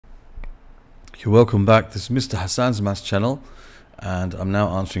You're welcome back. This is Mr. Hassan's Maths channel, and I'm now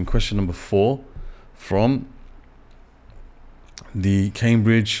answering question number 4 from the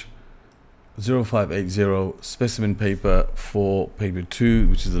Cambridge 0580 specimen paper for paper 2,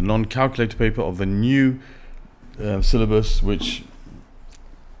 which is the non-calculator paper of the new syllabus, which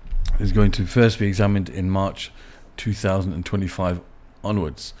is going to first be examined in March 2025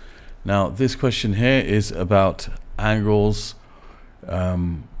 onwards. Now, this question here is about angles,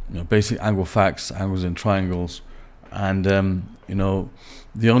 basic angle facts, angles and triangles, and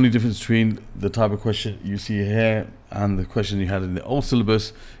the only difference between the type of question you see here and the question you had in the old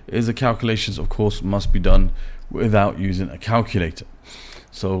syllabus is the calculations, of course, must be done without using a calculator.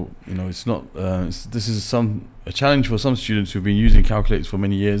 So it's not this is a challenge for some students who've been using calculators for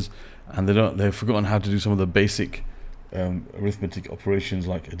many years, and they've forgotten how to do some of the basic arithmetic operations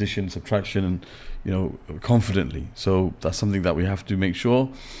like addition, subtraction, and confidently. So that's something that we have to make sure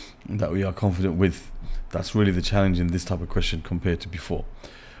that we are confident with. That's really the challenge in this type of question compared to before.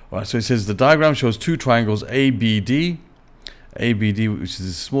 All right, so it says the diagram shows two triangles ABD, which is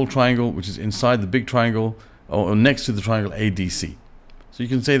a small triangle which is inside the big triangle, or next to the triangle ADC. So you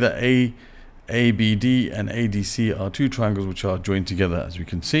can say that ABD and ADC are two triangles which are joined together, as we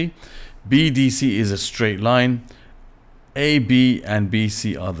can see. BDC is a straight line. AB and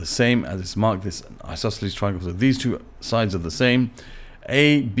BC are the same, as it's marked this isosceles triangle. So these two sides are the same.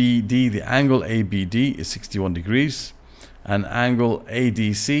 ABD, the angle ABD is 61 degrees, and angle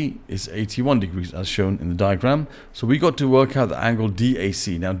ADC is 81 degrees, as shown in the diagram. So we got to work out the angle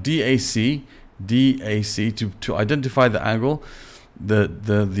DAC. Now DAC, to identify the angle,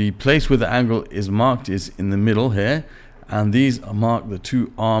 the place where the angle is marked is in the middle here, and these are marked the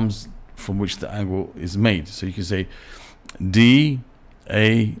two arms from which the angle is made. So you can say DAC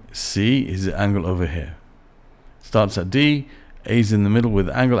is the angle over here. Starts at D, A is in the middle where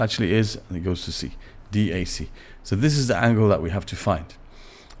the angle actually is, and it goes to C. DAC. So this is the angle that we have to find.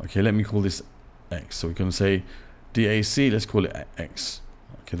 Okay, let me call this X. So we're going to say DAC, let's call it X.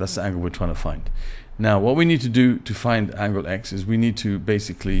 Okay, that's the angle we're trying to find. Now, what we need to do to find angle X is we need to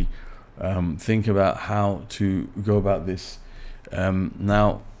basically think about how to go about this.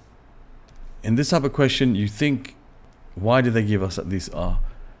 Now, in this type of question, you think, why did they give us that these are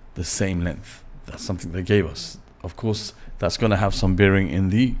the same length? That's something they gave us. Of course, that's going to have some bearing in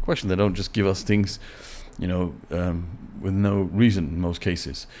the question. They don't just give us things, with no reason in most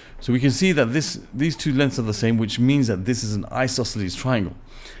cases. So we can see that these two lengths are the same, which means that this is an isosceles triangle.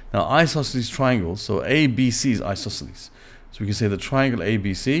 Now, isosceles triangles, so ABC is isosceles. So we can say the triangle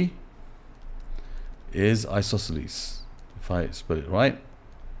ABC is isosceles. If I spell it right,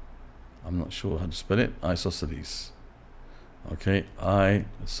 I'm not sure how to spell it. Isosceles. Okay,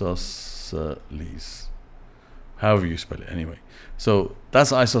 isosceles. However you spell it, anyway. So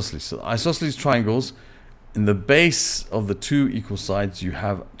that's isosceles. So isosceles triangles, in the base of the two equal sides, you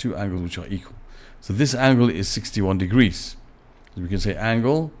have two angles which are equal. So this angle is 61 degrees. So we can say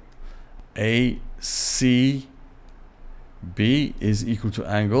angle ACB is equal to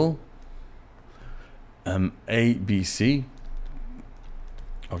angle ABC.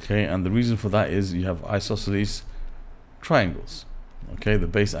 Okay, and the reason for that is you have isosceles triangles. Okay, the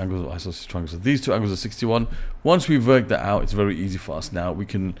base angles of isosceles triangles. So these two angles are 61. Once we've worked that out, it's very easy for us now. We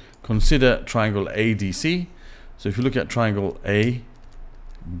can consider triangle ADC. So if you look at triangle ADC,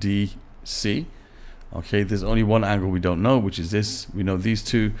 okay, there's only one angle we don't know, which is this. We know these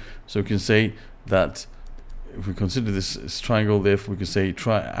two. So we can say that if we consider this triangle, therefore we can say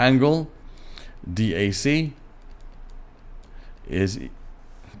triangle DAC is,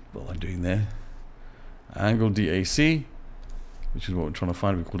 what am I doing there? Angle DAC, which is what we're trying to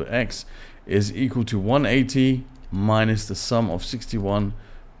find, we call it X, is equal to 180 minus the sum of 61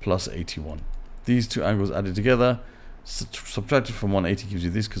 plus 81. These two angles added together, subtracted from 180 gives you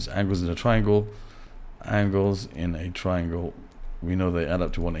this, because angles in a triangle, we know they add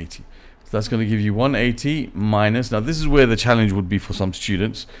up to 180. So that's going to give you 180 minus, now this is where the challenge would be for some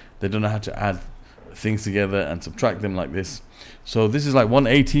students. They don't know how to add things together and subtract them like this. So this is like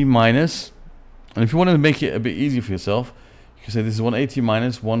 180 minus, and if you want to make it a bit easier for yourself, you can say this is 180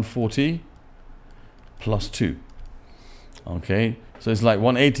 minus 140 plus 2. Okay, so it's like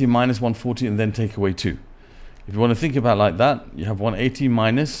 180 minus 140 and then take away 2. If you want to think about it like that, you have 180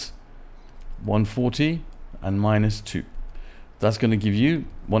 minus 140 and minus 2. That's going to give you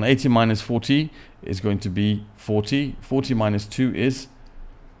 180 minus 40 is going to be 40. 40 minus 2 is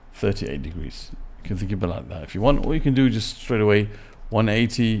 38 degrees. You can think about it like that if you want, or you can do just straight away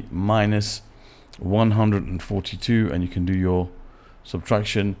 180 minus 142, and you can do your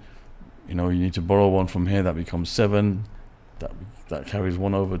subtraction. You need to borrow 1 from here, that becomes 7. That carries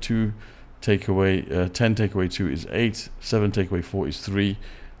 1 over 2 take away 10 take away 2 is 8, 7 take away 4 is 3.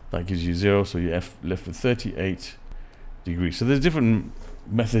 That gives you 0, so you're left with 38 degrees. So there's different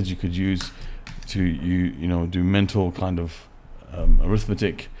methods you could use to do mental kind of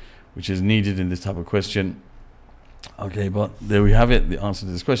arithmetic, which is needed in this type of question. Okay, but there we have it, the answer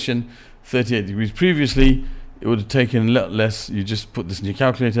to this question, 38 degrees. Previously it would have taken a lot less. You just put this in your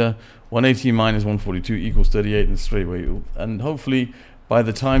calculator, 180 minus 142 equals 38, and straight away, and hopefully by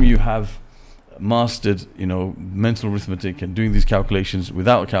the time you have mastered mental arithmetic and doing these calculations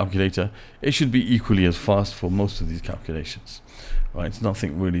without a calculator, it should be equally as fast for most of these calculations. Right, it's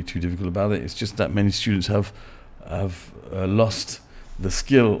nothing really too difficult about it. It's just that many students have lost the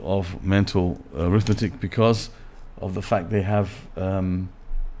skill of mental arithmetic because of the fact they have been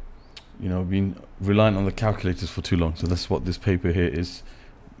reliant on the calculators for too long. So that's what this paper here is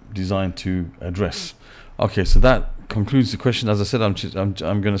designed to address. Okay, so that concludes the question. As I said, I'm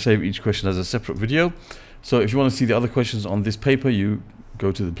going to save each question as a separate video. So if you want to see the other questions on this paper, you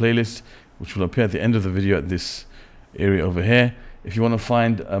go to the playlist, which will appear at the end of the video at this area over here. If you want to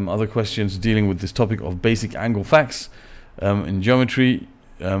find other questions dealing with this topic of basic angle facts in geometry,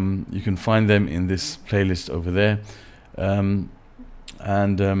 you can find them in this playlist over there.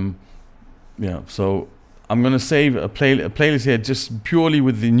 Yeah, so I'm going to save a playlist here just purely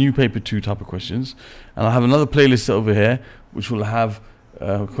with the new paper 2 type of questions, and I'll have another playlist over here which will have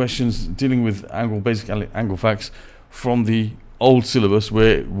questions dealing with basic angle facts from the old syllabus,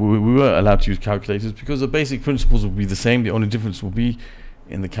 where we were allowed to use calculators, because the basic principles will be the same. The only difference will be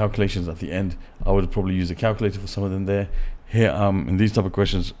in the calculations at the end. I would probably use a calculator for some of them there. Here in these type of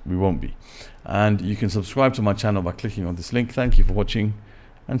questions we won't be. And you can subscribe to my channel by clicking on this link. Thank you for watching,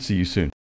 and see you soon.